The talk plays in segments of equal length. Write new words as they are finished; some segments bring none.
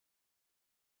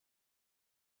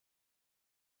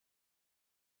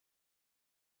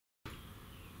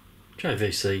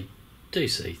JVC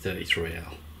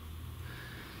DC-33L.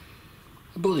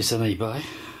 I bought this on eBay,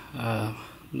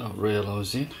 not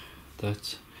realising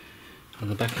that on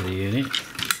the back of the unit,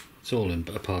 it's all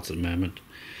apart at the moment,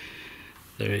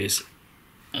 there is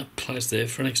a place there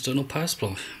for an external power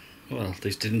supply. Well,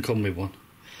 this didn't come with one.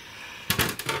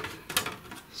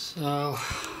 So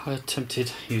I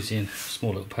attempted using a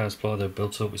small little power supply. They're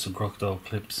built up with some crocodile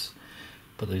clips,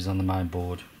 put these on the main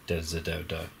board, dead as a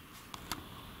dodo.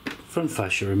 Front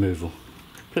fascia removal.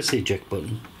 Press the eject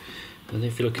button, and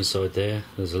if you look inside there,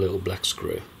 there's a little black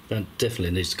screw. That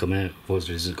definitely needs to come out, otherwise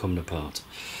it isn't coming apart.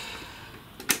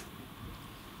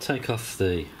 Take off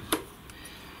the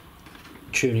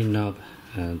tuning knob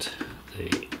and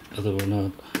the other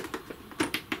knob.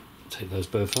 Take those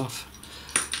both off.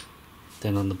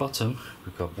 Then on the bottom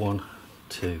we've got 1,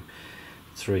 2,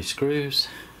 3 screws,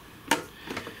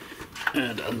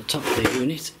 and on the top of the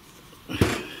unit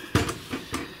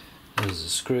there's a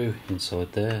screw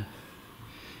inside there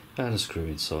and a screw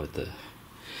inside there,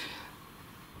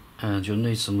 and you'll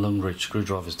need some long reach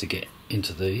screwdrivers to get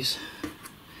into these.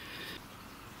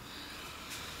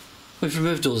 We've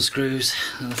removed all the screws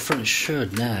and the front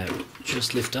should now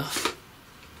just lift off,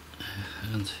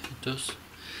 and it does.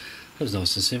 That was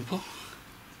nice and simple.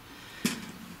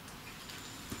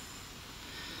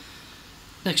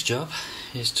 Next job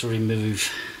is to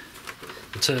remove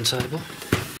the turntable.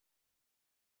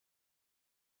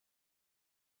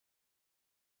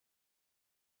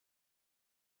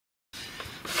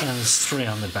 And there's 3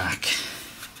 on the back.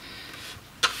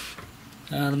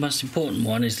 The most important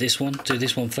one is this one. Do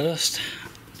this one first.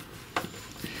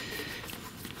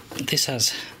 This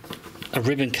has a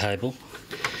ribbon cable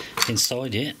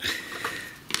inside it,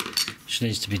 which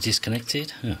needs to be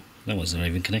disconnected. Oh, that one's not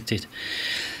even connected.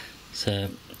 So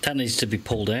that needs to be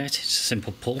pulled out. It's a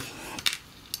simple pull.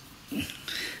 And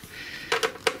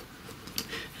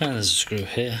there's a screw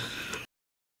here.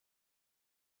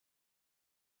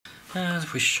 And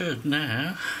we should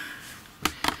now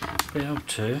be able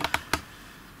to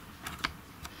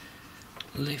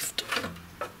lift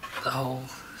the whole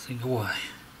thing away.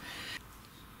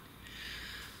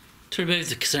 To remove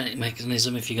the cassette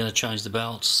mechanism, if you're going to change the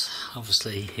belts,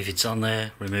 obviously if it's on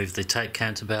there, remove the tape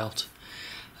counter belt.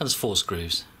 And there's 4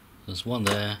 screws. There's one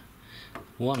there,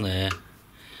 one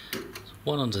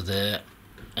under there,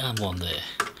 and one there.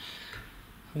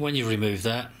 And when you remove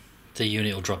that, the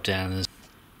unit will drop down.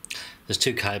 There's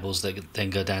 2 cables that then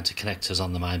go down to connectors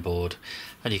on the main board,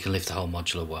 and you can lift the whole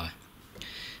module away.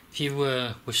 If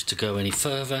you wish to go any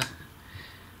further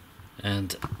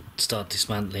and start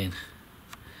dismantling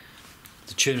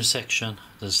the tuner section,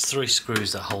 there's 3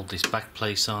 screws that hold this back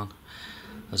piece on.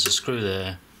 There's a screw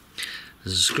there,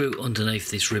 there's a screw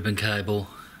underneath this ribbon cable,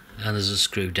 and there's a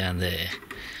screw down there.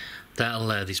 That'll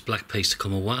allow this black piece to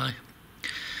come away.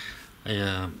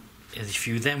 If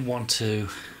you then want to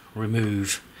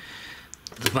remove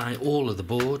all of the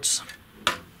boards,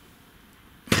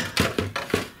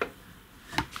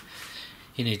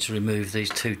 you need to remove these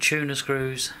 2 tuner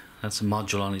screws. That's a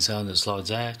module on its own that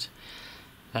slides out,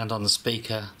 and on the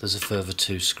speaker there's a further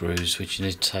 2 screws which you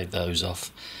need to take those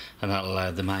off, and that'll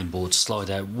allow the main board to slide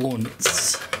out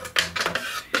once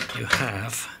you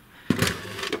have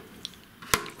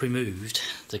removed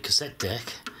the cassette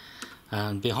deck.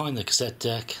 And behind the cassette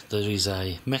deck there is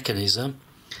a mechanism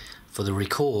for the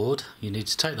record. You need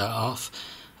to take that off,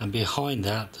 and behind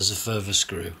that there's a further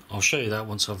screw. I'll show you that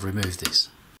once I've removed this.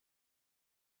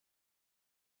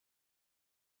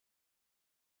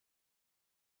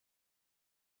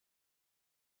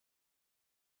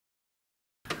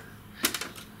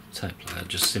 Tape player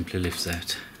just simply lifts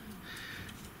out,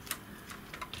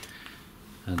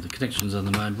 and the connections on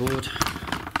the main board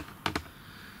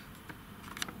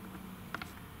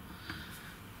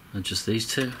are just these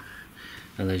 2,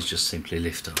 and these just simply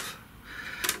lift off.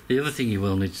 The other thing you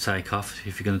will need to take off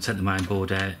if you're going to take the main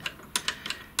board out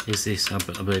is this, I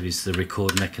believe it's the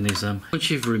record mechanism.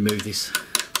 Once you've removed this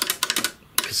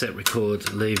cassette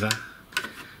record lever,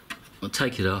 I'll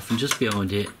take it off, and just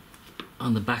behind it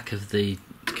on the back of the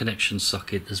connection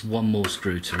socket there's 1 more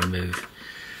screw to remove,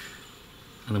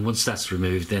 and then once that's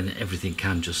removed then everything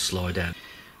can just slide out.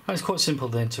 And it's quite simple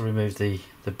then to remove the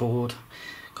board.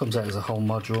 Comes out as a whole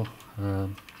module.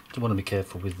 Do want to be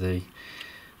careful with the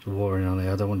wiring on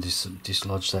there. I don't want to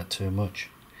dislodge that too much.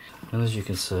 And as you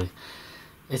can see,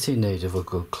 it's in need of a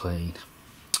good clean.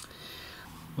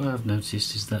 What I've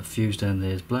noticed is that fuse down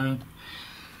there is blown,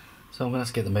 so I'm going to have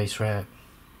to get the meter out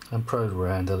and probe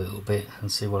around a little bit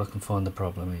and see what I can find the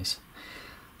problem is.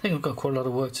 I think I've got quite a lot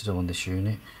of work to do on this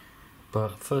unit,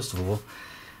 but first of all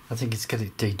I think it's get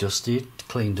it de-dusted,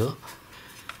 cleaned up.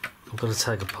 I've got to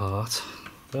take apart.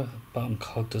 That bottom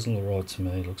cog doesn't look right to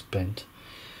me, it looks bent.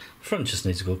 The front just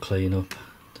needs a good clean up.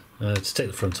 To take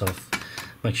the front off,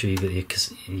 make sure you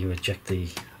eject the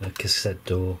cassette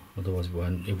door, otherwise it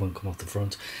won't come off the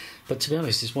front. But to be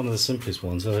honest, it's one of the simplest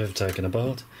ones I've ever taken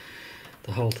apart.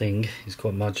 The whole thing is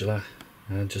quite modular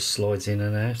and just slides in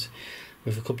and out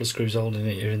with a couple of screws holding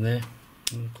it here and there.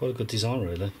 Quite a good design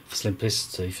really, for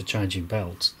simplicity, for changing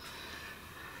belts.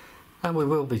 And we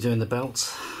will be doing the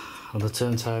belts on the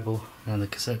turntable and the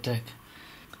cassette deck.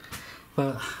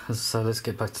 But as I say, let's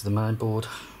get back to the main board,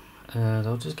 and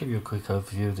I'll just give you a quick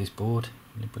overview of this board.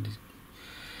 Anybody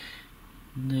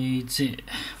needs it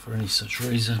for any such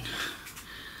reason.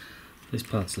 This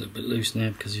part's a little bit loose now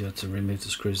because you had to remove the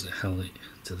screws that held it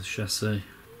to the chassis.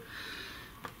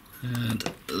 And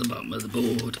at the bottom of the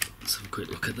board, let's have a quick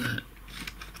look at that.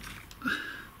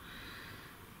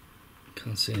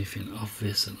 Can't see anything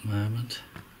obvious at the moment,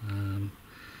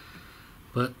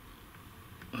 but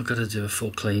I've got to do a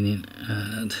full cleaning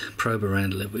and probe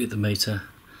around a little bit with the meter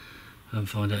and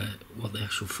find out what the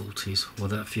actual fault is, what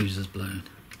that fuse has blown.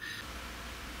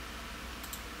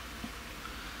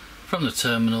 From the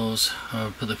terminals, I'll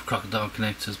put the crocodile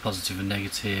connectors, positive and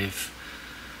negative,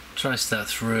 trace that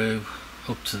through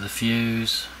up to the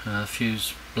fuse,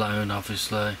 fuse blown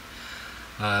obviously,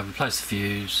 replace the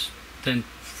fuse, then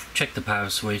check the power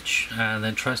switch and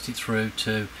then traced it through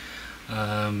to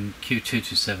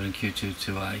Q227 and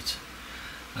Q228.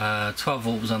 12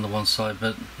 volt was on the one side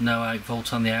but no 8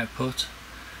 volt on the output,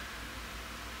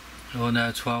 or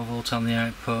no 12 volt on the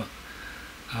output.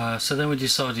 So then we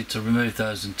decided to remove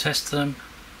those and test them.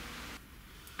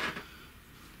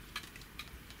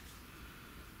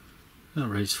 That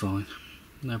reads fine,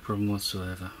 no problem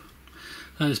whatsoever.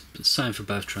 And it's the same for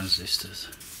both transistors.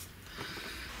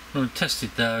 When we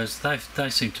tested those, they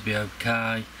seem to be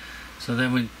okay. So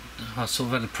then I sort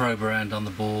of had a probe around on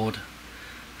the board,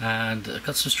 and I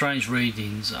got some strange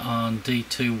readings on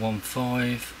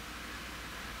D215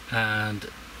 and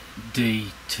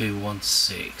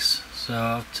D216. So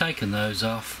I've taken those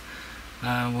off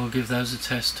and we'll give those a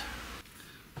test.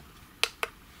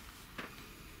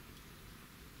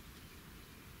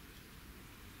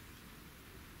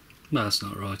 No, that's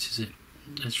not right, is it?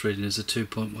 It's reading as a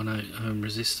 2.18 ohm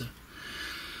resistor.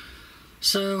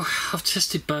 So I've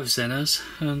tested both Zenas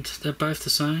and they're both the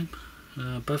same,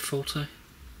 both faulty.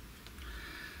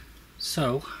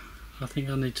 So I think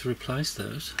I need to replace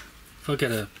those. If I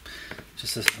get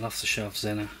just an off-the-shelf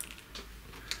Zena,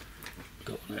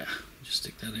 got one there, just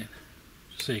stick that in,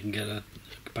 just so you can get a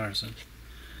comparison.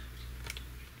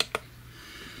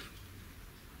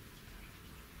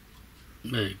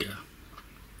 There you go.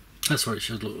 That's what it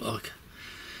should look like.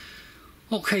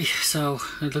 Okay, so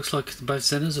it looks like both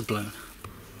Zenas are blown.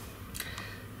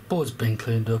 Board's been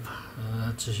cleaned up.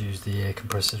 Just use the air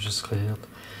compressor just to clean it up.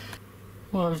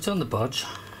 Well, I've done the bodge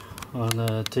on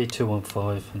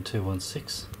D215 and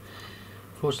 216.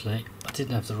 Fortunately, I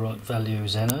didn't have the right value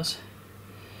Zenas,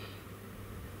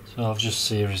 so I've just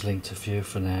series linked a few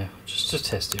for now, just to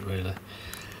test it really.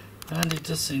 And it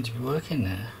does seem to be working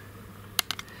now.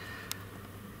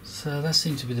 So that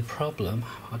seems to be the problem.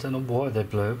 I don't know why they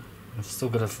blew. I've still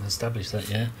got to establish that,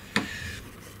 yeah.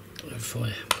 If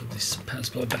I put this power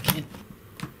supply back in,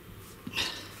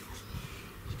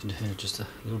 you can hear just a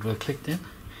little bit of click then.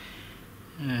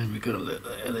 And we've got a little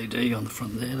LED on the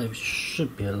front there. There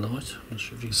should be a light. I'm not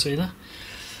sure if you can see that.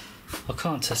 I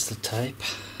can't test the tape.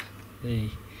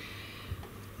 The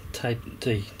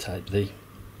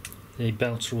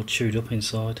belts are all chewed up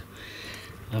inside.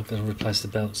 I've got to replace the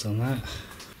belts on that.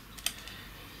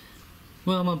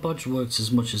 Well, my bodge works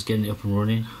as much as getting it up and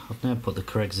running. I've now put the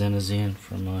correct Zenas in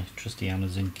from my trusty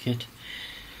Amazon kit.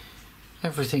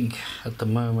 Everything at the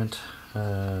moment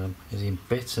is in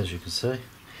bits, as you can see.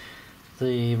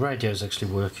 The radio is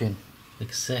actually working. The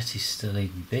cassette is still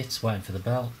in bits, waiting for the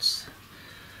belts.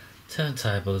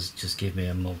 Turntable has just given me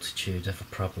a multitude of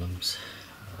problems.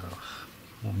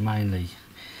 Well, mainly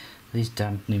these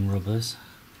dampening rubbers.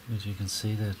 As you can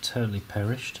see, they're totally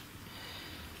perished.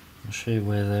 I'll show you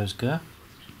where those go.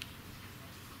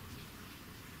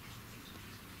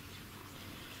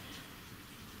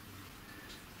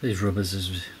 These rubbers,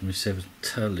 as we said, were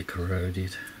totally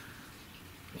corroded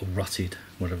or rotted,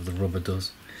 whatever the rubber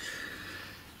does.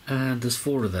 And there's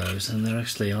 4 of those, and they're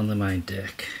actually on the main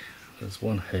deck. There's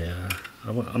one here.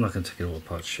 I'm not going to take it all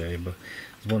apart to show you, but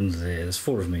there's one there. There's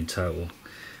 4 of them in total,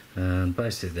 and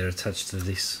basically they're attached to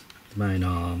this main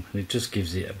arm, and it just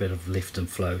gives it a bit of lift and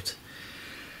float.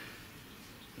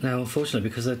 Now, unfortunately,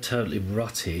 because they're totally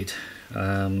rotted,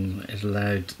 it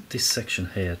allowed this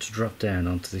section here to drop down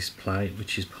onto this plate,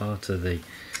 which is part of the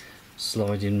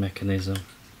sliding mechanism.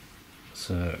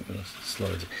 So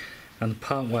slide, and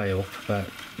part way up, about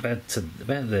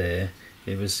there,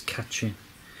 it was catching,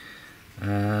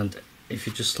 and if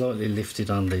you just slightly lift it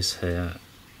on this here,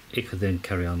 it could then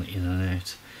carry on in and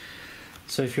out.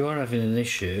 So if you are having an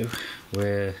issue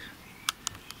where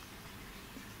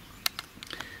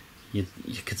your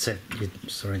cassette,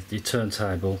 your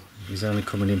turntable is only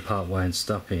coming in part way and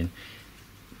stopping,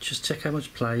 just check how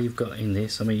much play you've got in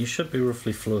this. I mean, you should be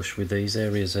roughly flush with these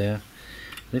areas here,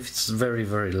 and if it's very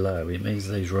low, it means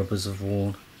these rubbers have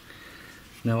worn.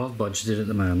 Now I've budgeted at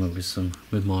the moment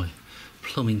with my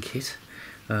plumbing kit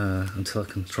until I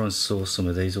can try and source some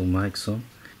of these or make some.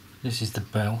 This is the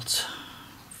belt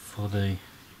for the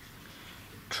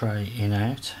tray in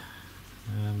out.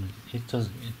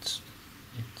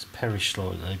 It's perished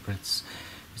slightly, but it's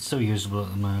still usable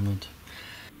at the moment.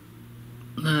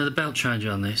 The belt change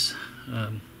on this,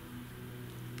 a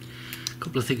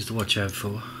couple of things to watch out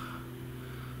for.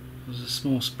 There's a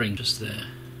small spring just there.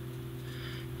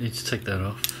 You need to take that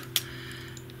off,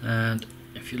 and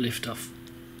if you lift off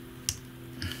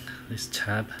this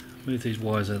tab, move these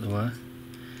wires out of the way,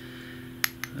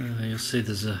 you'll see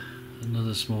there's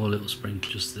another small little spring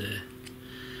just there.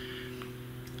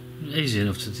 Easy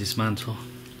enough to dismantle.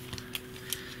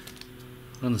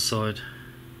 On the side,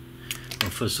 well,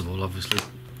 first of all, obviously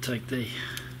take the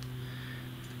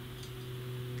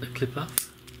clip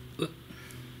off. Oop,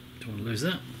 don't want to lose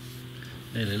that.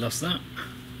 Nearly lost that.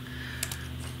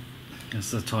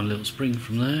 That's the tiny little spring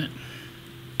from there.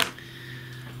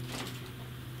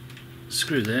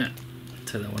 Screw there,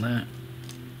 take that one out.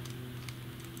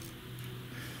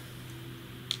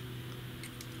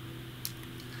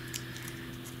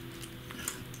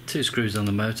 Two screws on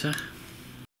the motor.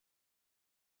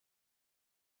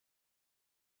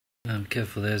 And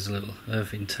careful, there's a little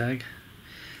earthing tag.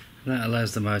 And that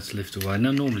allows the motor to lift away.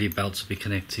 Now normally belts will be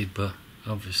connected, but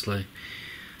obviously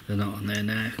they're not on there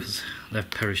now because they've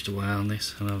perished away on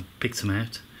this, and I've picked them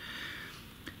out.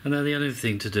 And then the other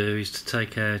thing to do is to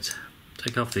take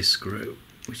off this screw,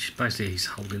 which basically is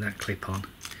holding that clip on.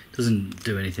 It doesn't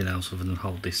do anything else other than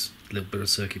hold this little bit of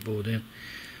circuit board in.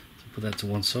 So put that to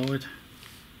one side.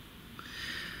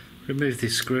 Remove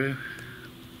this screw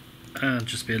and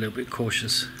just be a little bit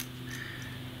cautious.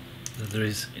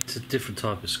 It's a different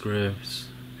type of screw. It's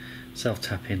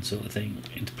self-tapping sort of thing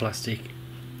into plastic,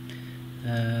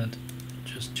 and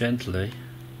just gently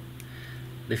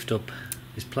lift up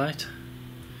this plate,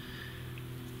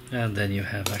 and then you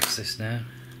have access now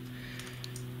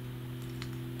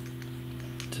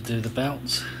to do the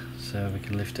belts. So we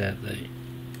can lift out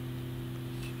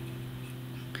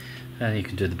and you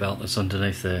can do the belt that's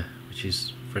underneath there, which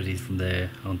is ready from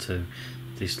there onto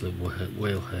this little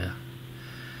wheel here.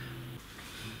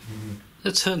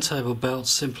 The turntable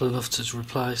belt's simple enough to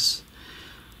replace.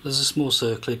 There's a small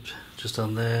circlip just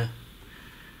on there,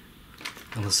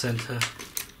 on the centre.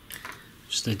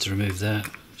 Just need to remove that,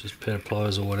 just a pair of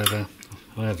pliers or whatever.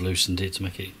 I have loosened it to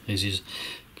make it easier,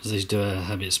 because these do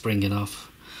have it springing off.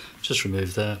 Just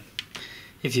remove that.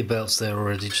 If your belt's there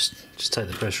already, just take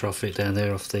the pressure off it down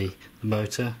there, off the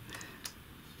motor,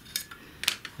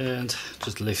 and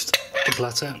just lift the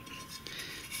platter,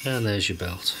 and there's your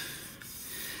belt.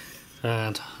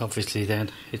 And obviously then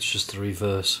it's just the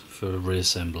reverse for a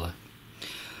reassembly.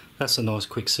 That's a nice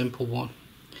quick simple one.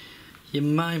 Your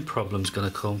main problem's going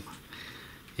to come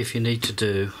if you need to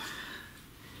do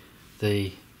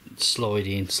the slide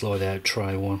in slide out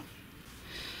tray one.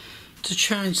 To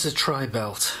change the tray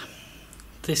belt,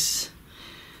 this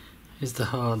is the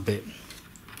hard bit.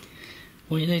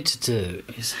 What you need to do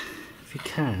is, if you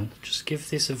can, just give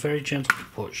this a very gentle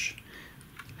push.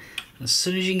 As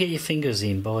soon as you can get your fingers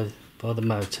in by the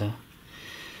motor,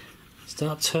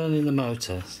 start turning the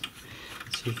motor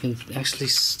so you can actually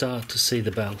start to see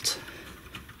the belt.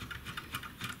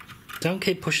 Don't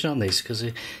keep pushing on this, because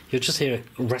you'll just hear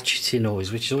a ratcheting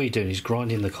noise, which is all you're doing is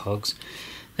grinding the cogs.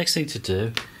 Next thing to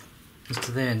do is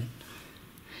to then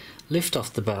lift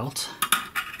off the belt.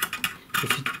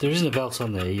 If there isn't a belt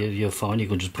on there, you're fine, you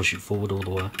can just push it forward all the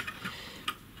way.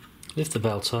 Lift the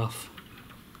belt off.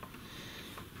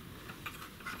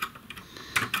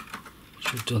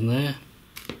 We've done there.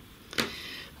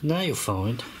 Now you'll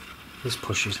find this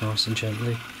pushes nice and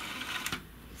gently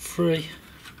free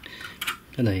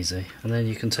and easy, and then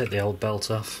you can take the old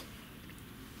belt off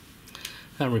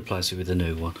and replace it with a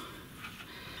new one.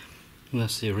 And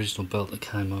that's the original belt that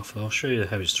came off. I'll show you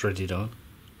how it's threaded on.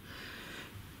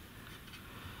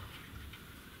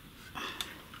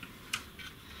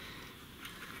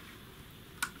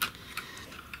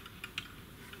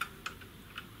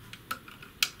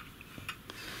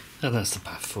 And that's the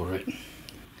path for it.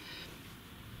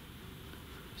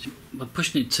 by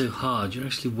pushing it too hard, you're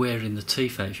actually wearing the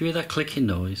teeth out. If you hear that clicking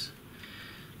noise,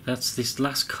 that's this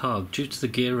last cog, due to the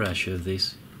gear ratio of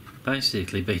this,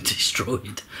 basically being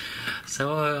destroyed.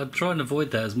 So I try and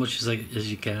avoid that as much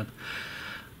as you can.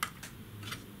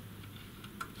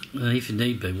 And if you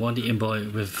need be, wind it in by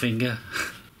with a finger.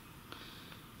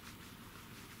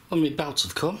 Well, my belts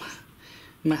have come.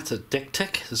 Matt at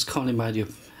DeckTech has kindly made you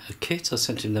a kit. I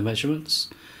sent him the measurements.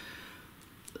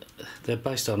 They're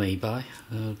based on eBay.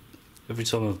 Every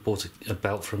time I've bought a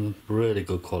belt from them, really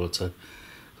good quality.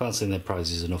 Can't sing their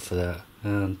praises enough for that.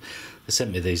 And they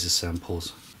sent me these as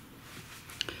samples.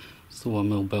 It's the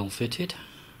 1mm belt fitted.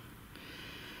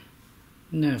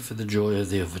 Now for the joy of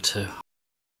the other two.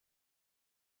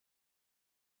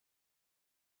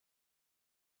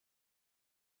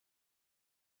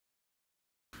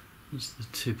 There's the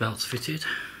two belts fitted.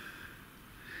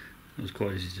 That was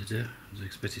quite easy to do. I was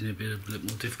expecting it to be a bit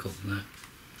more difficult than that.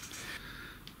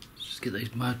 Let's just get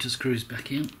these motor screws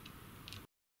back in.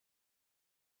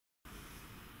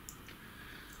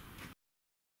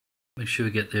 Make sure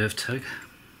we get the earth tag.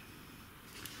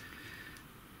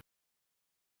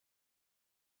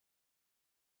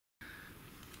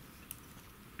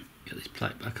 Get this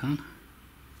plate back on.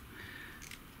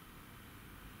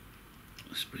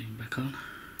 Spring back on.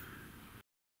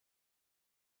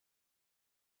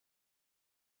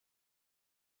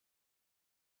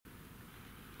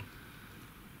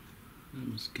 And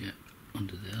let's get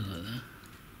under there like that.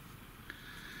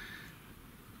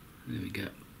 There we go.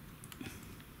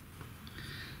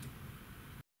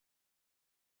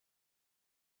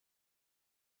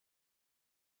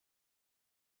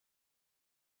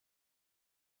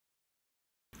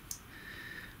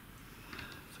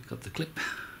 Forgot the clip.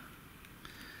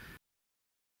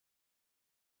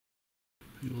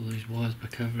 Put all these wires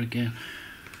back over again.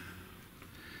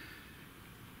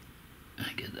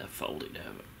 And get that folded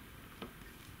over.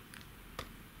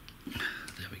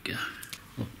 There we go.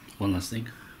 Oh, one last thing.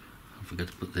 I forgot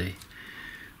to put the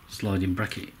sliding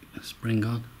bracket spring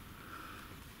on.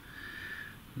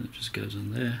 That just goes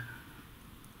on there.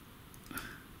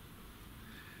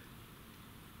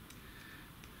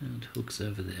 And hooks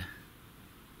over there.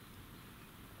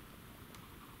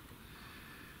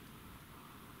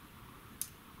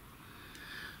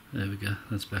 There we go,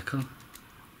 that's back on.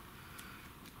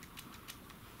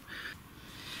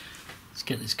 Let's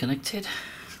get this connected.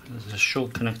 There's a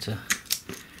short connector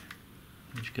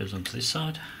which goes onto this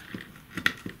side,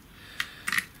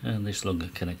 and this longer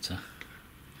connector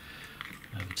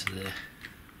over to there.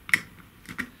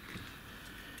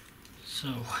 So,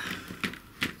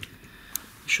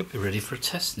 should be ready for a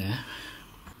test now.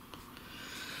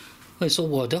 Well, it's all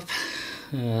wired up.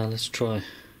 Let's try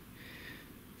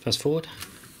fast forward.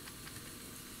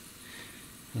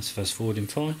 That's fast forwarding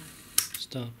fine.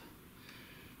 Stop.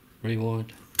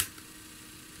 Rewind.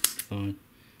 Fine.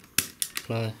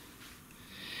 Play.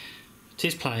 It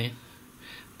is playing,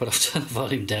 but I've turned the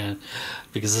volume down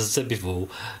because, as I said before,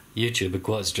 YouTube are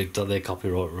quite strict on their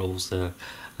copyright rules there.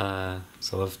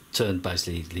 So I've turned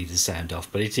basically the sound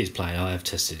off, but it is playing. I have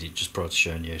tested it just prior to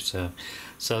showing you, so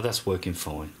that's working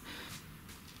fine.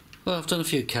 Well, I've done a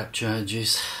few cap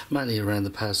changes, mainly around the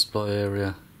power supply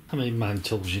area. How many main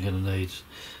tools you're going to need?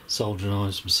 Soldering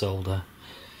iron, some solder,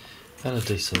 and a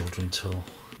desoldering tool.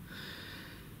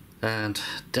 And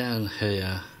down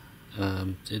here,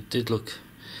 it did look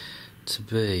to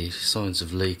be signs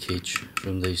of leakage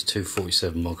from these two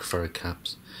 47 microfarad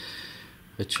caps,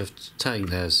 which I've taken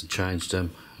those and changed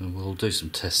them, and we'll do some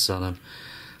tests on them.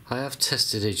 I have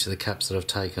tested each of the caps that I've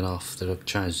taken off, that I've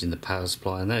changed in the power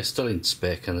supply, and they're still in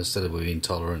spec and they're still within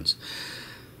tolerance.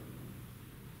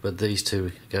 But these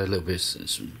two go a little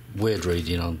bit weird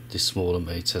reading on this smaller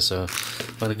meter, so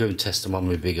I'm going to go and test them on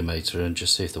my bigger meter and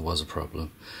just see if there was a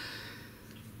problem.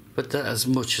 But that's as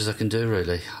much as I can do,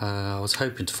 really. I was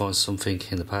hoping to find something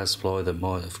in the power supply that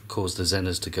might have caused the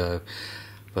Zeners to go,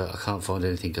 but I can't find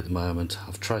anything at the moment.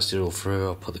 I've traced it all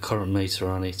through. I've put the current meter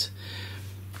on it,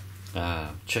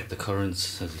 checked the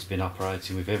currents as it's been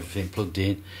operating with everything plugged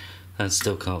in, and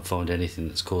still can't find anything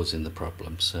that's causing the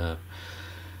problem. So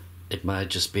it may have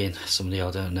just been somebody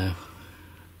I don't know.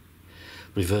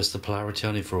 Reverse the polarity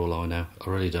on it for all I know. I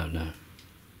really don't know.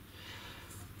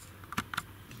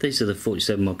 These are the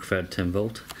 47 microfarad 10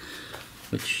 volt,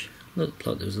 which looked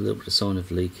like there was a little bit of sign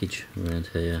of leakage around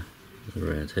here,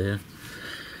 around here.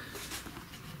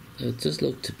 It does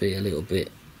look to be a little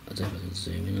bit, I don't know if I can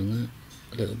zoom in on that,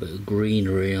 a little bit of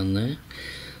greenery on there.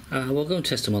 We'll go and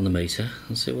test them on the meter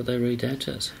and see what they read out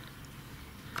as.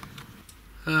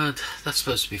 And that's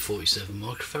supposed to be 47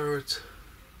 microfarads.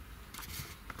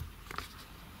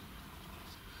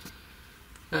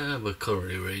 We're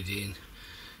currently reading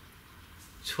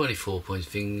 24 point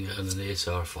thing and an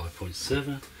ESR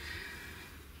 5.7.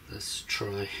 Let's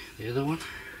try the other one.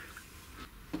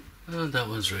 And that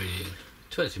one's reading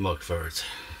 20 microfarads.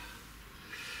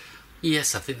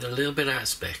 Yes, I think they're a little bit out of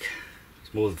spec.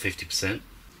 It's more than 50%.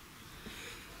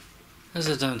 As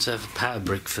I don't have a power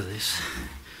brick for this,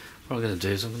 what I'm going to do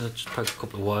is I'm going to just poke a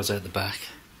couple of wires out the back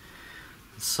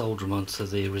and solder them onto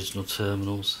the original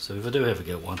terminals. So if I do ever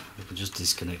get one, I can just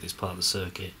disconnect this part of the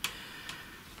circuit.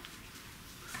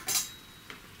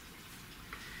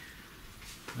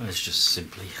 Well, it's just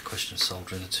simply a question of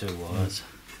soldering the two wires.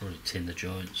 Already tin the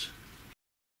joints.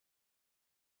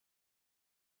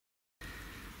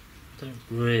 I don't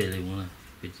really want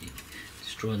to be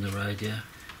destroying the radio.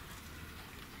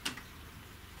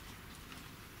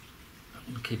 I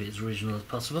want to keep it as original as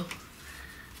possible.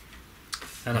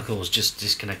 And of course just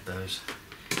disconnect those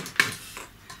if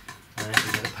I have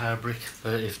to get a power brick,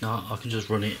 but if not I can just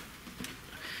run it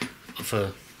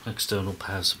for external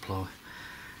power supply.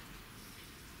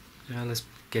 Now let's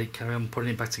carry on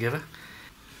putting it back together.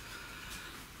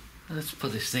 Let's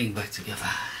put this thing back together.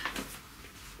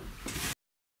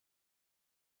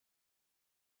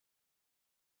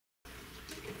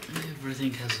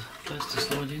 Everything has a place to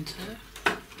slide into.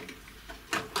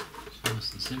 It's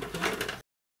nice and simple.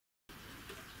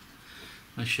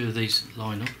 Make sure these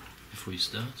line up before you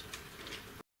start.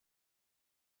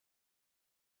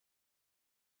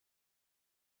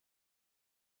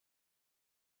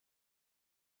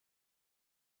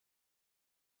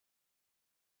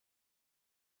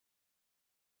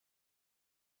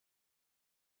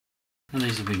 And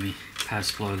these will be my power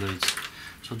supply leads,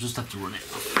 so I'll just have to run it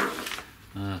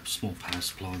off. Small power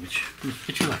supply which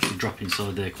will actually drop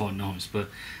inside there quite nice, but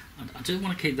I do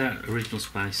want to keep that original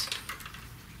space.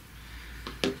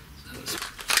 So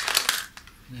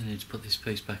I need to put this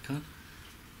piece back on,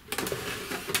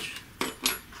 which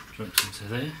drops into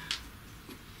there,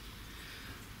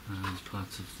 and it's part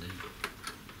of the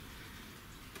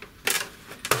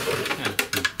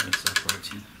that's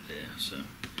operating there, so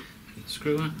get the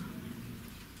screw on.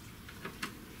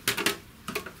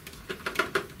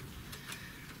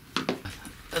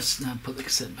 Let's now put the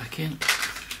cassette back in.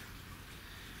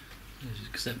 There's the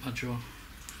cassette module.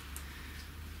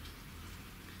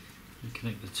 And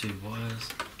connect the two wires,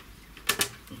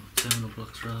 or terminal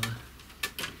blocks rather.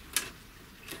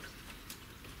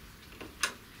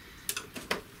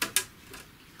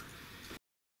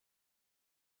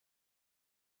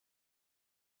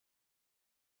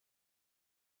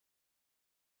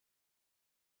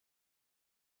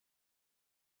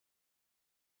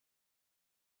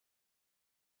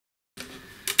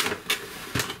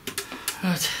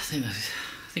 Right, I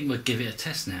think we'll give it a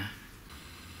test now.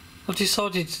 I've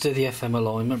decided to do the FM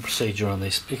alignment procedure on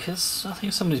this because I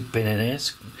think somebody's been in here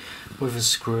with a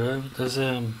screw. There's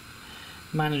a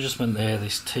main adjustment there,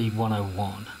 this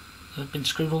T101. It's been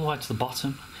screwed all the way to the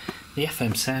bottom. The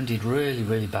FM sounded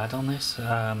really bad on this.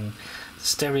 The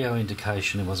stereo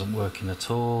indication, it wasn't working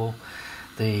at all.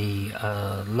 The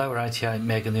lower 88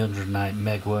 meg and the 108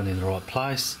 meg weren't in the right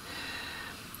place.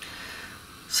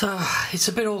 So it's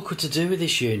a bit awkward to do with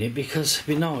this unit because it'd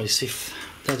be nice if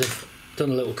they'd have done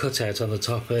a little cutout on the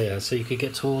top here so you could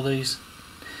get to all these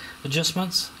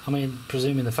adjustments. I mean,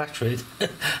 presuming the factory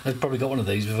they've probably got one of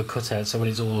these with a cutout so when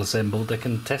it's all assembled they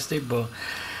can test it, but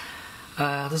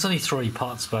there's only 3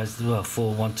 parts basically, well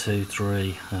 4, 1, 2,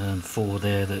 3 and 4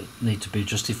 there that need to be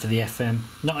adjusted for the FM.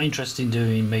 Not interested in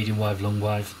doing medium wave, long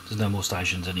wave, there's no more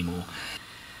stations anymore.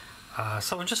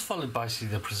 So I just followed basically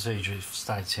the procedure it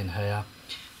states in here.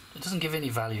 It doesn't give any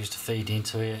values to feed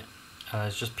into it,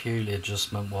 it's just purely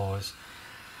adjustment wise.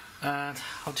 And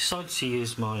I've decided to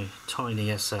use my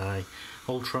TinySA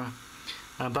Ultra,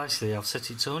 and basically I've set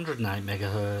it to 108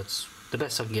 MHz. The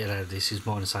best I can get out of this is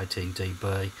minus 18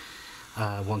 dB,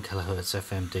 1 kHz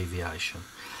FM deviation,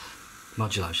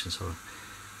 modulation, sorry.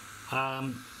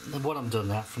 What I've done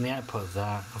that, from the output of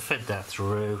that, I fed that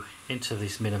through into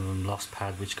this minimum loss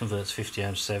pad which converts 50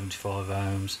 ohms to 75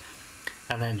 ohms,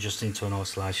 and then just into an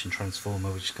isolation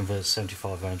transformer which converts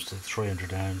 75 ohms to 300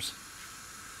 ohms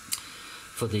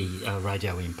for the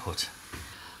radio input.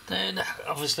 Then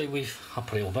obviously I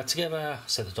put it all back together,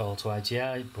 set the dial to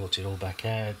 88, brought it all back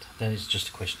out, then it's just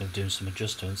a question of doing some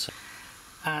adjustments.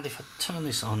 And if I turn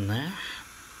this on now,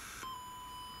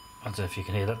 I don't know if you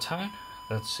can hear that tone.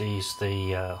 That is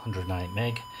the 108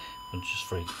 meg, and just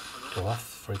go off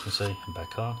frequency and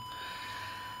back on.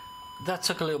 That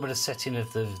took a little bit of setting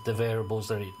of the variables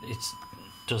that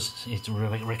it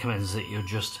recommends that you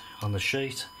adjust on the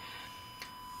sheet.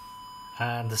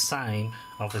 And the same,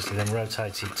 obviously then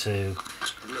rotate it to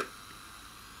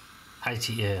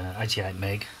 88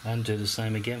 meg, and do the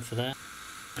same again for that.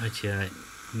 88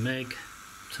 meg,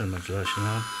 turn the modulation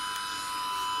on.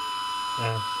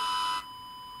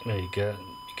 There you go,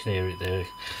 you can hear it there.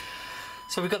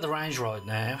 So we've got the range right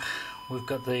now. We've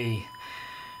got the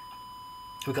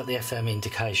FM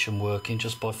indication working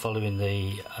just by following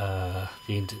the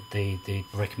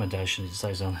recommendation it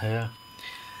says on here,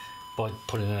 by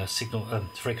putting a signal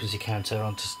frequency counter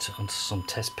onto some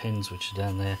test pins which are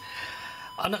down there.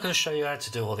 I'm not going to show you how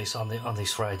to do all this on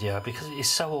this radio because it's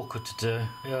so awkward to do.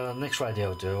 Next radio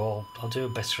I'll do, I'll do a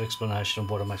better explanation of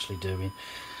what I'm actually doing,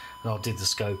 and I'll dig the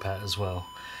scope out as well.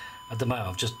 At the moment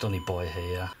I've just done it by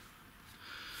here.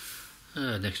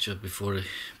 Next job before I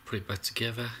put it back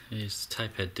together is the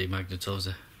tape head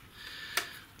demagnetizer.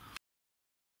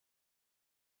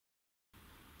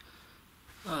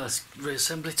 It's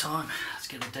reassembly time. Let's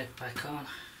get the deck back on.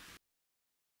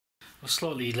 I've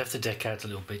slightly left the deck out a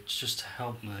little bit just to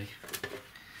help me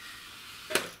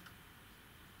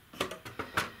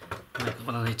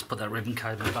when I need to put that ribbon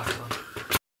cable back on.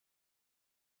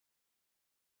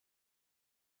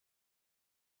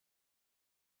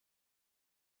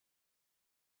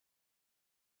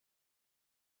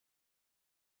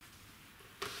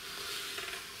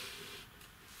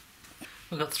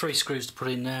 We've got 3 screws to put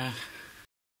in now,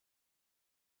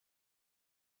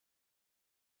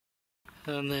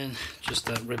 and then just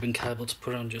that ribbon cable to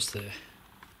put on just there.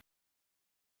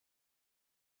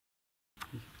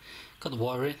 Got the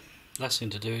wire in. Last thing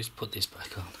to do is put this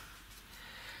back on,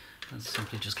 and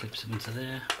simply just clips it into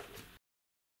there.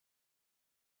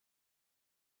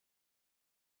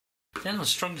 Then I would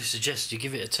strongly suggest you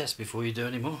give it a test before you do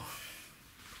any more.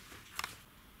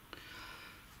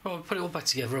 Right, we'll put it all back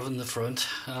together other than the front,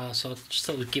 so I just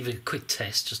thought we'd give it a quick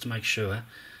test just to make sure.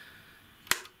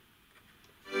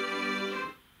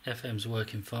 FM's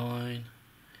working fine.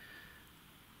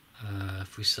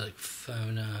 If we select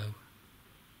phono,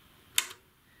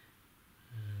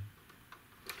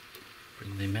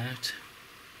 bring them out.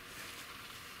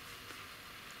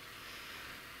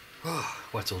 Oh,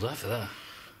 wait all day for that.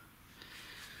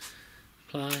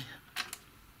 Play.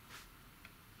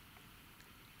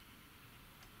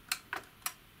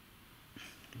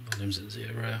 Volume's at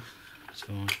 0, that's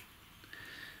fine.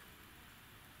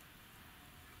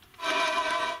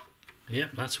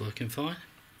 Yep, that's working fine.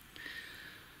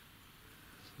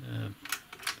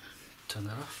 Turn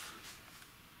that off.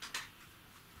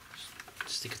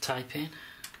 Stick a tape in.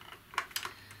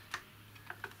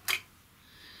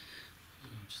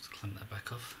 Just clamp that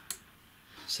back off.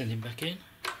 Send him back in.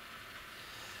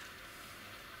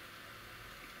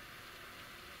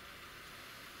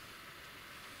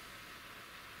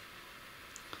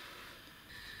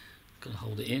 Gonna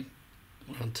hold it in.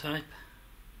 We're on tape.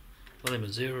 Volume at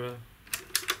 0.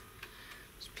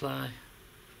 Let's play.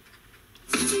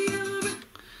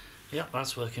 Yep,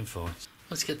 that's working fine.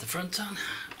 Let's get the front on.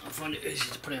 I find it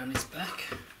easy to put it on its back.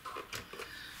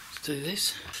 Let's do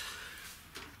this.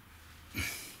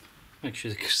 Make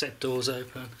sure the cassette door's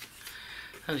open.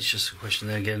 And it's just a question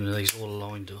of getting these all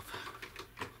lined up.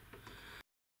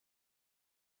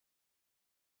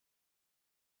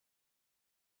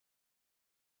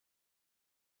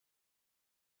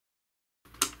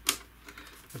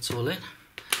 That's all in.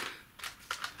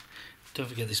 Don't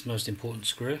forget this most important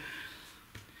screw.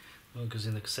 One goes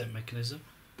in the cassette mechanism.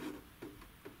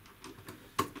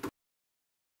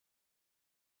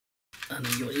 And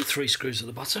then you've got your 3 screws at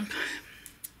the bottom.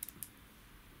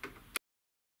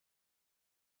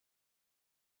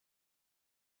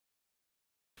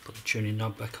 Put the tuning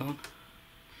knob back on.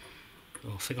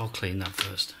 Oh, I think I'll clean that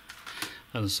first.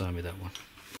 And the same with that one.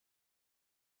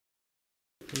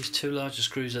 These 2 larger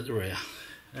screws at the rear.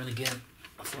 And again,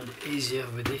 I find it easier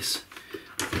with this.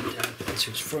 Down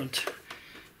into its front.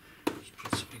 Just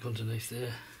put something underneath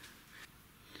there.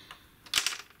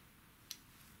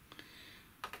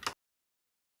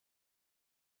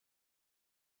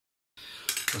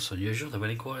 That's unusual, they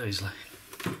went in quite easily.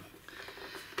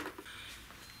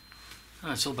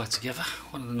 It's all back together.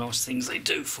 One of the nice things they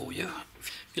do for you,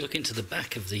 if you look into the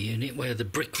back of the unit where the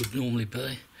brick would normally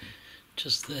be,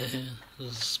 just there,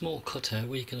 there's a small cutout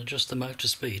where you can adjust the motor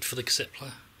speed for the cassette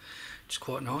player, which is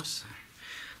quite nice.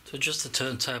 To adjust the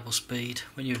turntable speed,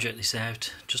 when you eject this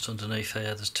out, just underneath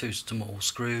here there's 2 small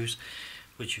screws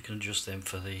which you can adjust them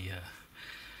for the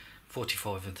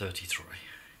 45 and 33.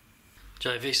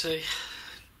 JVC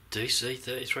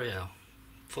DC-33L,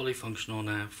 fully functional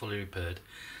now, fully repaired.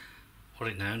 What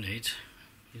it now needs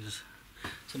is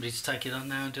somebody to take it on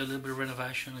now and do a little bit of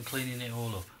renovation and cleaning it all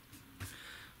up.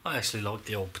 I actually like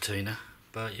the old patina,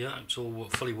 but yeah, it's all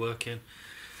fully working.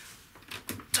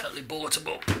 totally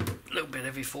portable, a little bit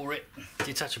heavy for it.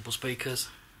 Detachable speakers,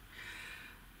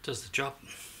 does the job.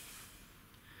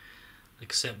 The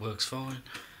cassette works fine.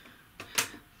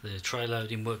 The tray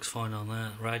loading works fine on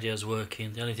that. Radio's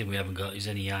working. The only thing we haven't got is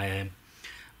any AM,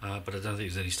 but I don't think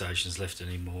there's any stations left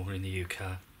anymore in the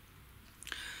UK.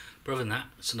 But other than that,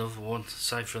 it's another one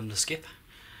saved from the skip,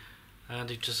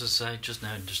 and it just, as I say, just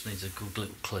needs a good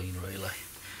little clean, really.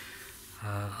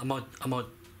 I might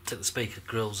take the speaker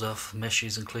grills off,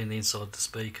 meshes, and clean the inside of the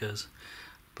speakers,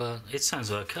 but it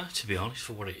sounds okay, to be honest,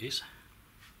 for what it is.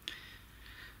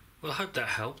 Well, I hope that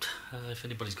helped. If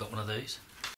anybody's got one of these,